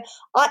 So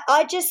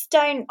I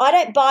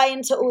don't buy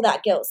into all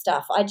that guilt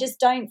stuff. I just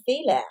don't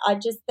feel it. I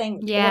just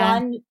think,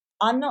 well,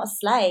 I'm not a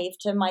slave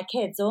to my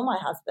kids or my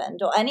husband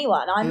or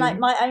anyone. I'm like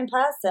my own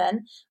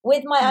person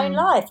with my own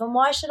life. And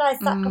why should I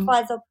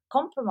sacrifice or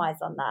compromise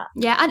on that?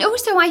 Yeah. And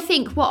also, I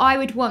think what I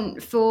would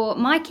want for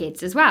my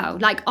kids as well,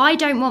 like, I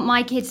don't want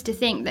my kids to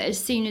think that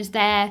as soon as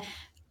they're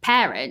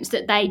parents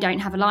that they don't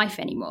have a life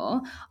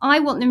anymore. I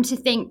want them to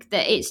think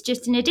that it's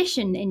just an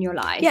addition in your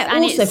life. Yeah,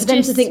 and also for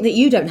them to think that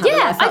you don't have a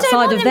life outside of them. I don't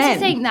want them to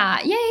think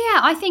that. Yeah.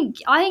 I think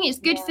it's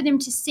good for them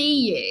to see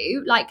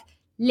you, like,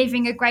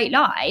 living a great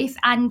life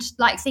and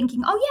like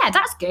thinking, oh yeah,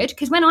 that's good,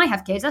 because when I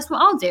have kids, that's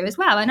what I'll do as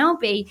well, and I'll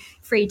be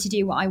free to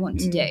do what I want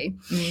to do.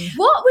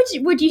 What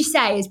would you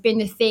say has been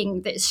the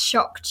thing that's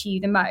shocked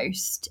you the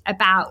most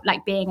about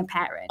like being a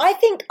parent? I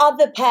think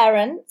other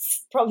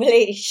parents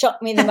probably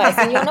shock me the most.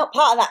 And you're not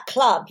part of that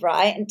club,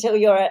 right, until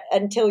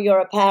you're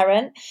a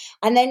parent,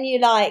 and then you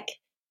like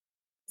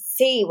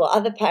see what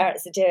other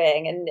parents are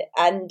doing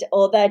and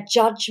or their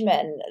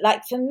judgment.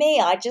 Like, for me,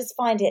 I just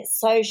find it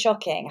so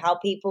shocking how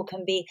people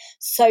can be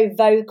so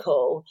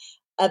vocal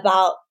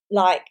about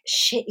like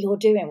shit you're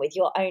doing with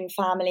your own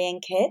family and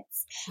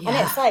kids. And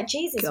it's like,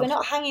 Jesus, we're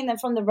not hanging them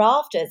from the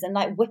rafters and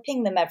like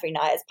whipping them every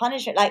night as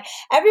punishment. Like,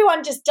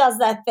 everyone just does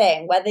their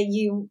thing, whether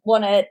you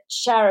want to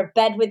share a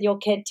bed with your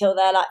kid till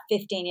they're like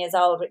 15 years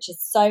old, which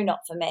is so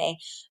not for me.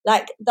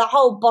 Like, the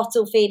whole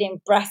bottle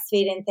feeding,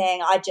 breastfeeding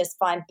thing, I just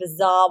find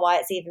bizarre why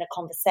it's even a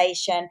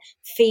conversation.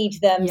 Feed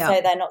them so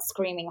they're not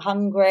screaming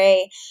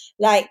hungry.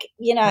 Like,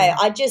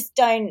 I just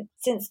don't,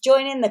 since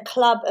joining the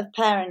club of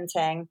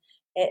parenting,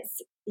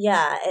 it's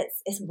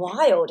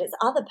wild. It's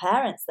other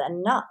parents that are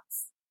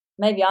nuts.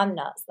 Maybe I'm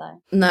nuts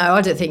though. No,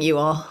 I don't think you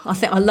are. I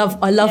think I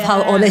love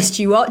how honest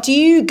you are. Do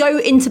you go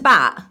into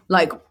bat?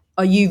 Like,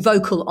 are you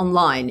vocal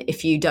online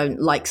if you don't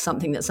like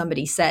something that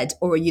somebody said,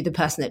 or are you the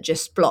person that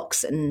just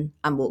blocks and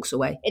walks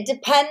away? It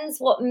depends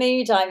what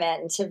mood I'm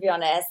in, to be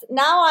honest.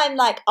 Now I'm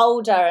like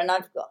older and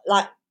I've got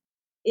like,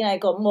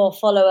 got more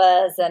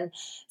followers, and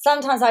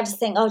sometimes I just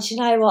think, oh, do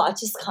you know what? I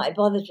just can't be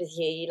bothered with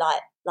you. You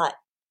like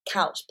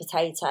couch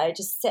potato,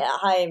 just sit at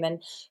home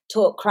and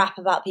talk crap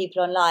about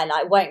people online.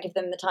 I won't give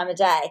them the time of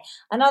day.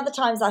 And other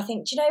times I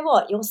think, do you know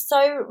what? You're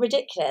so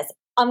ridiculous.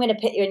 I'm going to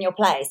put you in your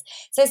place.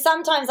 So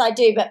sometimes I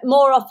do, but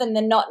more often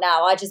than not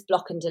now, I just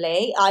block and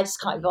delete. I just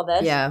can't be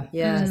bothered. Yeah.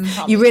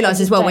 You realise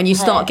as well, when you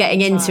start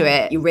getting into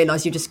it, you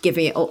realise you're just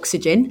giving it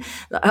oxygen.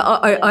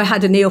 I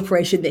had a knee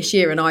operation this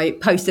year, and I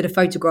posted a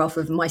photograph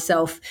of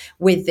myself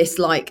with this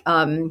like,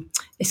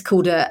 it's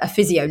called a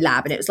physio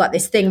lab, and it was like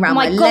this thing around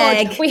my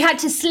leg. We had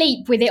to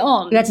sleep with it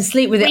on.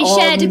 We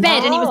shared a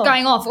bed and it was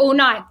going off all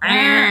night.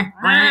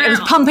 It was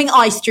pumping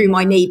ice through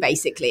my knee,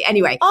 basically.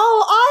 Anyway.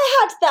 Oh,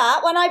 I had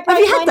that when I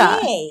broke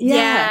my knee.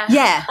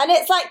 Yeah. And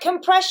it's like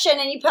compression,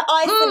 and you put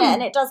ice in it,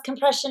 and it does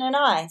compression and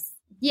ice.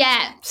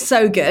 Yeah.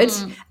 So good.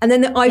 And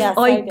then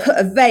I put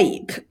a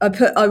vape.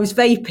 I was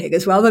vaping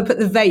as well. I put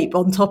the vape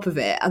on top of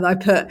it, and I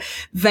put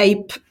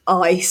vape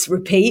ice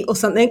repeat or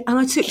something. And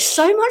I took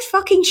so much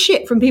fucking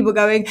shit from people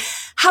going,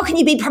 how can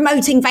you be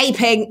promoting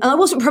vaping? And I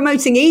wasn't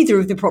promoting either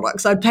of the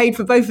products. I'd paid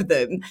for both of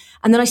them.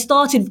 And then I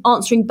started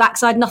answering back,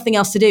 so I had nothing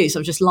else to do. So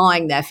I was just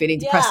lying there feeling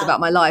depressed about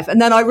my life.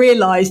 And then I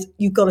realised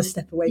you've got to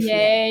step away from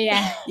it.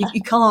 Yeah.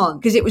 You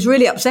can't, because it was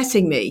really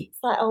upsetting me.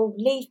 It's like, oh,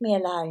 leave me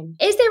alone.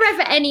 Is there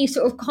ever any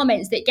sort of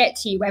comments that get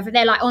to you, whether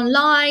they're like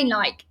online,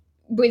 like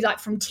with like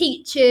from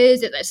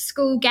teachers at the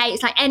school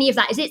gates, like any of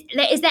that?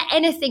 Is there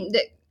anything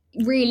that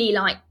really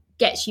like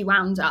gets you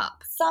wound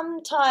up?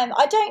 Sometimes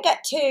I don't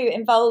get too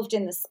involved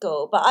in the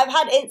school, but I've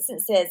had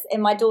instances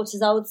in my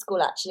daughter's old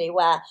school actually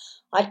where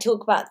I'd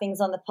talk about things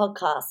on the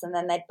podcast, and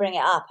then they'd bring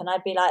it up, and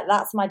I'd be like,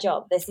 that's my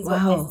job. This is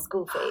what pays the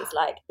school fees.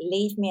 Like,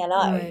 leave me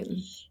alone. Right. Do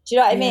you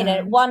know what I mean?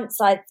 And once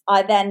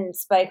I then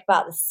spoke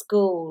about the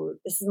school.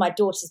 This is my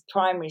daughter's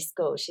primary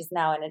school. She's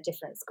now in a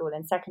different school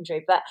in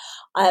secondary. But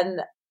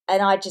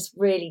I just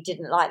really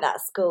didn't like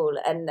that school.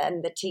 And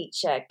then the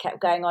teacher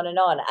kept going on.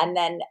 And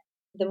then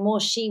the more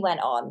she went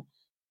on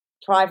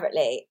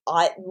privately,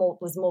 I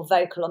was more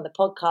vocal on the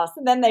podcast.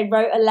 And then they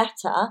wrote a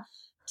letter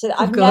to,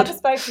 I've never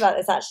spoken about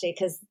this actually,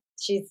 because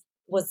she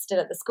was still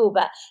at the school,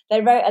 but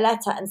they wrote a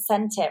letter and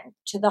sent it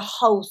to the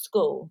whole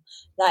school.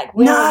 Like,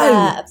 we're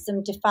aware of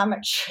some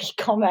defamatory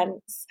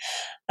comments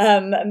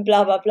and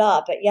blah, blah,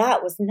 blah. But yeah,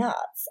 it was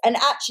nuts. And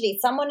actually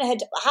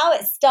how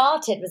it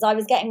started was I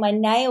was getting my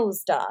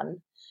nails done.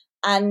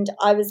 And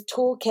I was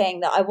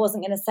talking that I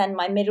wasn't going to send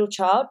my middle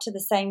child to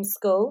the same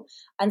school.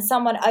 And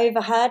someone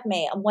overheard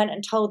me and went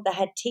and told the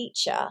head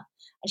teacher.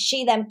 And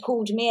she then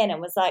pulled me in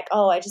and was like,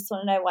 oh, I just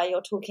want to know why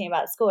you're talking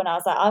about school. And I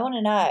was like, I want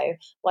to know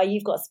why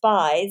you've got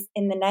spies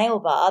in the nail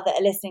bar that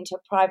are listening to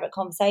a private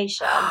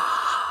conversation.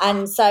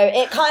 And so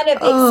it kind of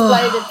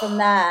exploded from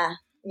there.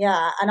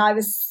 Yeah. And I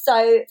was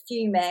so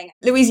fuming.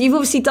 Louise, you've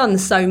obviously done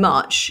so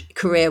much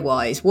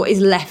career-wise. What is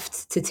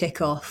left to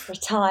tick off?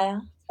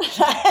 Retire.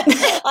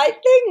 I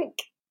think,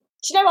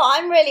 do you know what?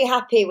 I'm really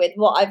happy with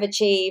what I've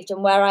achieved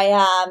and where I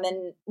am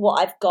and what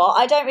I've got.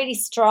 I don't really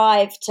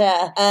strive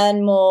to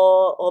earn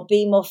more or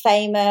be more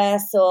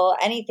famous or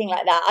anything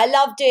like that. I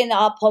love doing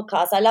our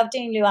podcast. I love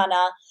doing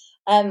Luana.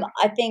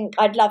 I think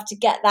I'd love to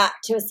get that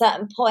to a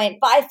certain point.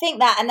 But I think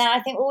that, and then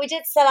I think, well, we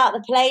did sell out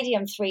the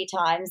Palladium 3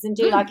 times and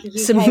do like a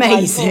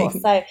UK-wide tour.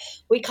 So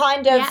we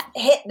kind of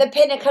hit the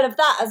pinnacle of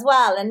that as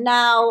well. And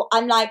now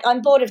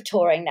I'm bored of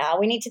touring now.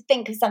 We need to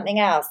think of something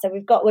else. So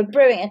we're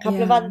brewing a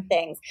couple of other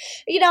things.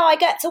 You know, I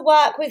get to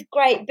work with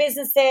great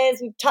businesses.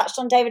 We've touched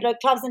on David Lloyd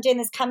Clubs and doing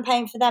this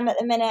campaign for them at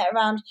the minute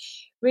around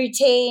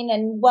routine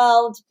and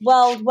World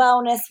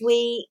Wellness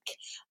Week.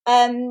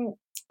 And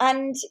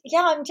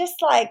yeah, I'm just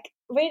like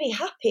really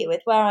happy with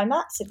where I'm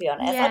at, to be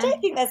honest. I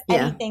don't think there's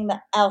anything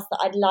else that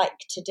I'd like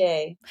to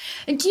do.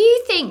 And do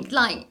you think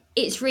like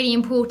it's really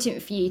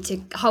important for you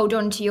to hold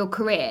on to your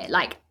career,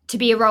 like to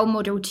be a role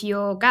model to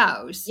your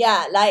girls?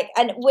 Yeah, like,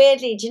 and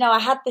weirdly, do you know, I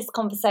had this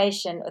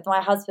conversation with my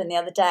husband the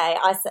other day.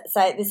 I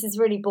said, this is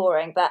really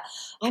boring, but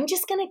I'm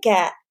just going to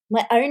get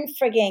my own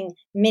frigging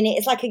mini.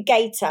 It's like a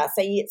gator. So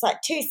it's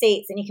like 2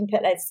 seats and you can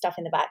put loads of stuff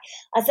in the back.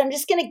 I said, I'm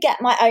just going to get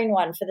my own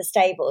one for the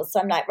stables. So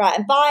I'm like, right,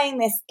 I'm buying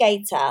this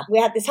gator. We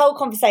had this whole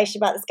conversation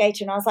about this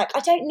gator and I was like, I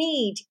don't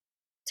need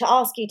to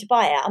ask you to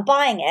buy it. I'm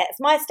buying it. It's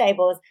my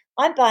stables.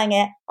 I'm buying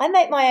it. I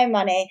make my own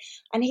money.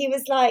 And he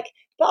was like,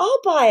 but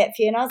I'll buy it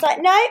for you. And I was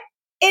like, no,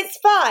 it's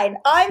fine.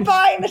 I'm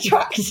buying the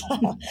tractor.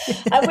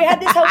 And we had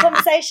this whole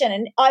conversation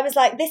and I was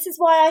like, this is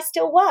why I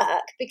still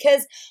work,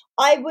 because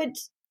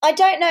I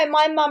don't know,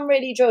 my mum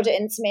really drilled it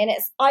into me,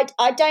 and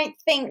I don't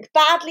think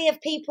badly of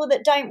people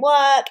that don't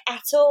work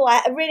at all.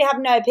 I really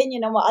have no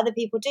opinion on what other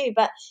people do,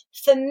 but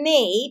for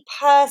me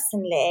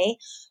personally,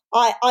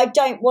 I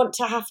don't want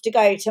to have to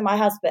go to my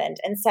husband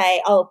and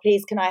say, oh,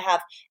 please, can I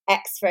have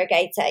X for a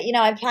gator? You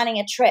know, I'm planning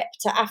a trip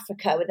to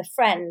Africa with a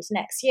friend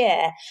next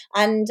year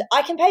and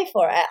I can pay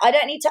for it. I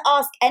don't need to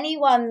ask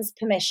anyone's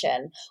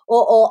permission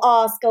or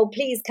ask, oh,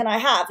 please, can I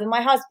have? And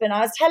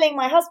I was telling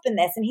my husband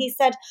this and he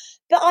said,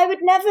 but I would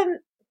never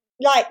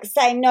like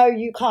say, no,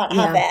 you can't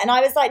have it. And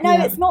I was like, no,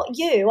 it's not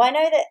you. I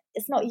know that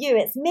it's not you,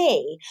 it's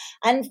me.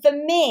 And for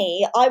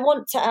me, I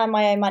want to earn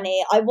my own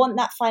money. I want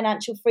that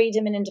financial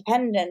freedom and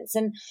independence.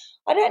 And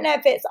I don't know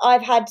if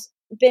I've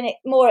been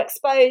more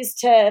exposed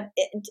to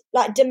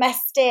like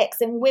domestics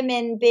and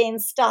women being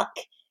stuck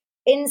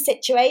in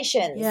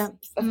situations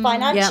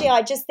financially.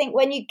 I just think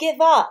when you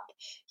give up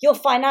your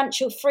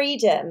financial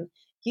freedom,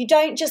 you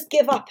don't just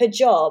give up a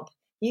job,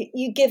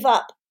 you give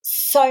up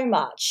so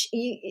much.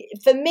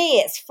 For me,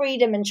 it's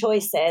freedom and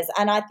choices.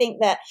 And I think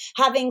that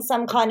having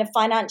some kind of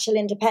financial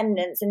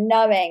independence and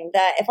knowing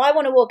that if I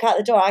want to walk out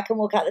the door, I can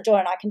walk out the door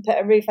and I can put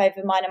a roof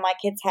over mine and my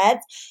kids' heads,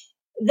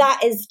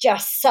 that is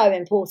just so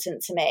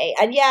important to me.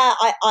 And yeah,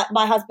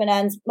 my husband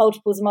earns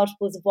multiples and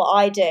multiples of what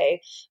I do,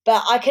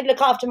 but I could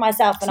look after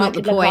myself and I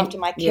could look after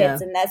my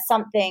kids. And there's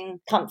something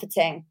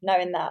comforting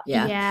knowing that.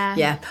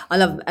 Yeah. I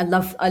love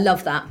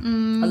that.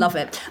 I love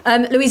it.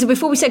 Louisa,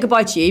 before we say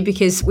goodbye to you,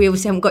 because we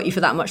obviously haven't got you for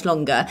that much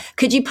longer,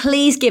 could you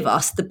please give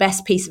us the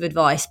best piece of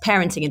advice,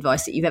 parenting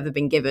advice that you've ever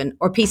been given,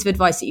 or a piece of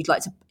advice that you'd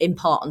like to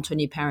impart onto a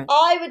new parent?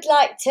 I would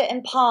like to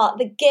impart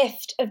the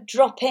gift of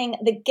dropping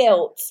the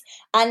guilt,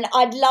 and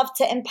I'd love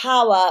to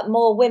empower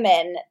more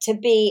women to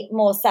be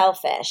more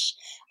selfish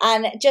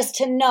and just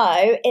to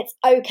know it's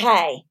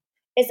okay.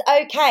 It's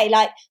okay.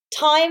 Like,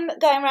 time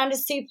going around a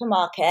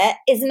supermarket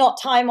is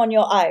not time on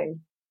your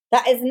own.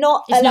 That is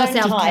not alone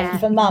time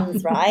for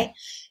mums, right?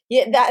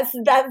 That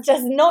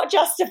does not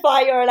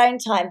justify your alone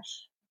time.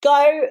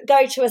 Go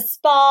to a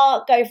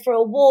spa, go for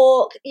a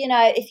walk. You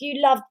know, if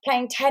you loved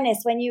playing tennis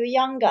when you were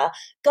younger,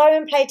 go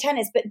and play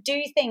tennis, but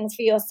do things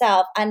for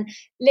yourself and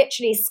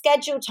literally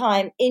schedule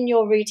time in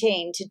your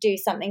routine to do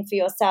something for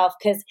yourself,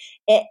 because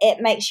it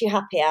makes you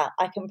happier,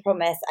 I can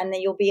promise. And then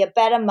you'll be a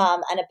better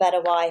mum and a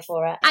better wife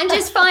for it. And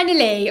just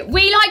finally,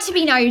 we like to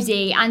be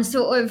nosy and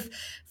sort of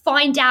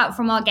find out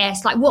from our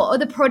guests, like, what are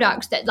the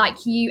products that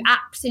like you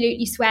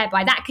absolutely swear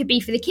by? That could be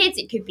for the kids,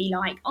 it could be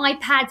like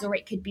iPads, or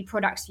it could be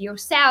products for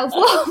yourself.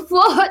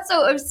 What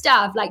sort of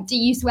stuff like do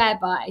you swear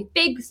by?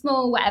 Big,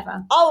 small,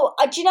 whatever. Oh,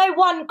 do you know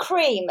one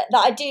cream that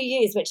I do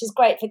use, which is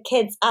great for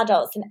kids,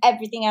 adults, and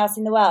everything else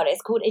in the world?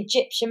 It's called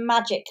Egyptian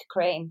Magic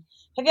Cream.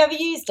 Have you ever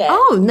used it?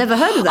 Oh, never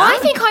heard of that. I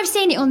think I've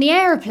seen it on the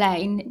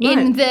aeroplane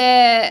in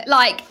the,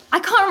 like, I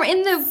can't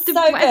remember, in the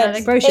so whatever,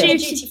 good. brochure.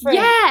 Duty free.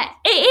 Yeah,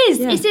 it is.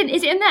 Yeah. Is it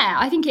in there?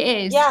 I think it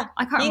is. Yeah,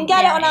 I can't you can remember. get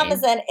it Yeah, on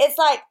is. Amazon. It's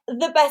like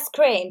the best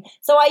cream.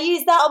 So I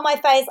use that on my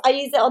face. I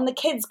use it on the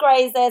kids'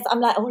 grazes. I'm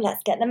like, oh,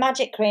 let's get the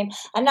magic cream.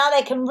 And now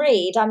they can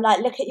read. I'm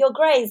like, look at your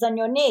graze on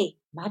your knee.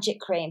 Magic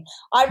cream.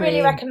 I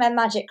really recommend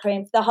magic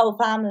cream for the whole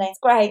family. It's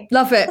great.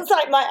 Love it. It's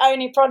like my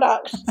only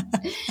product.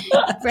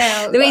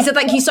 Louisa,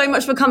 thank you so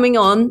much for coming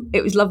on.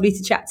 It was lovely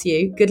to chat to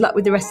you. Good luck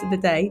with the rest of the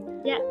day.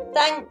 Yeah.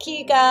 Thank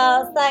you,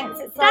 girls.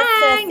 Thanks. It's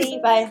nice to see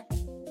you both.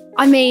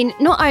 I mean,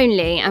 not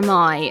only am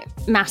I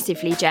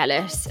massively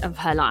jealous of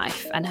her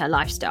life and her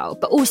lifestyle,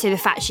 but also the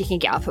fact she can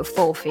get up at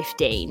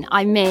 4:15.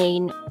 I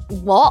mean,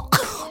 what?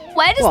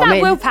 Where does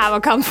that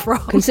willpower come from?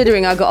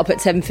 Considering I got up at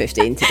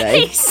 10:15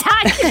 today.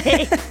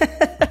 Exactly.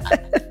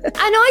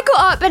 And I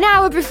got up an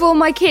hour before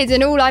my kids,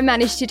 and all I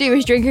managed to do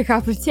was drink a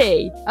cup of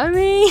tea. I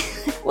mean...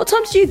 What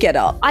time did you get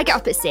up? I get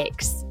up at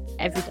 6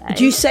 every day.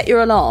 Do you set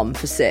your alarm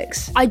for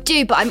 6? I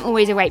do, but I'm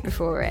always awake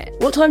before it.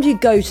 What time do you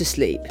go to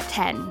sleep?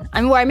 10.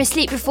 I'm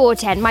asleep before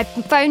 10. My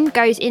phone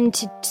goes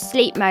into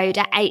sleep mode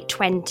at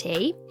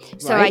 8:20,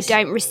 so I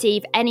don't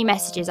receive any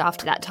messages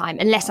after that time,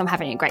 unless I'm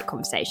having a great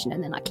conversation,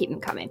 and then I keep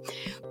them coming.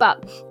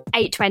 But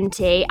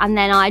 8:20, and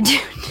then I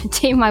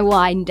do my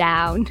wind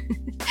down.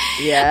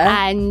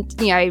 Yeah. And,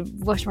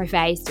 wash my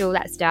face, do all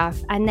that stuff.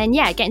 And then,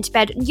 get into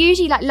bed.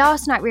 Usually, like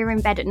last night, we were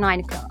in bed at 9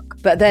 o'clock.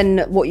 But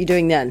then what are you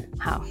doing then?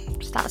 Oh,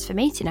 that's for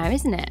me to know,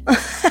 isn't it?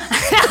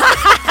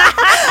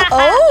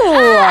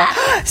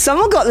 Oh,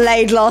 someone got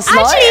laid last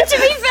night. Actually,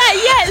 to be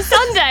fair,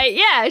 Sunday.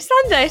 Yeah,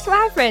 Sunday. That's what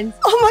happens.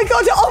 Oh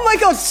my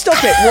God,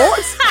 stop it.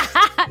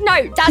 What?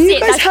 No, that's you it. You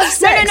guys have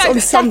sex on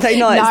Sunday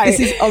nights? No. This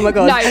is, oh my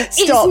God. No, stop.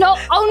 It's not.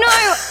 Oh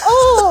no.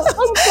 Oh,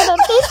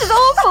 this is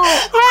awful.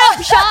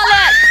 Help,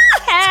 Charlotte.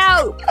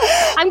 Help.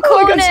 I'm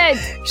cornered.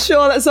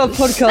 Charlotte's our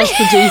podcast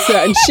producer,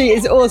 and she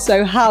is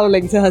also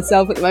howling to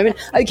herself at the moment.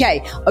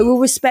 Okay, I will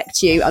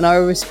respect you, and I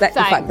will respect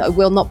the fact that I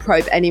will not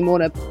probe anymore.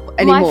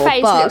 My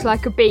face looks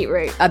like a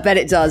beetroot. I bet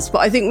it does, but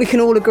I think we can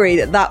all agree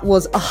that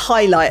was a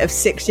highlight of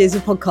 6 years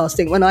of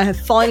podcasting when I have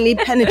finally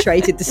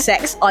penetrated the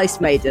sex ice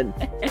maiden.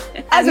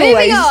 As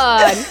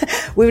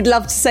always, we would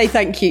love to say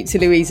thank you to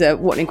Louisa.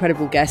 What an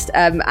incredible guest.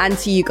 And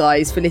to you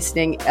guys for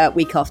listening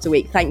week after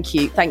week. Thank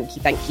you.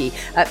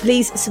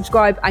 Please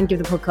subscribe and give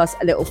the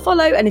podcast a little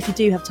follow. And if you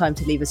do have time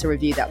to leave us a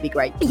review, that'd be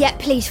great. Yeah,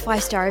 please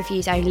 5-star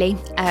reviews only.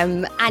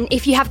 And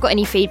if you have got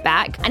any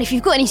feedback, and if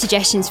you've got any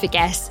suggestions for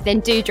guests, then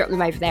do drop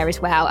them over there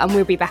as well. And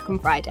we'll be back on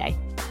Friday.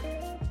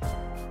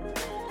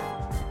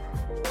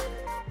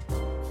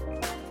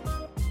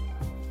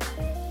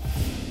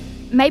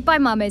 Made by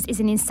Mamas is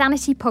an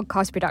Insanity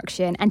podcast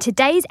production, and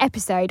today's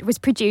episode was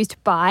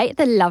produced by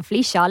the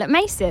lovely Charlotte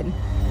Mason.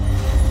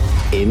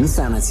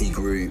 Insanity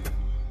Group.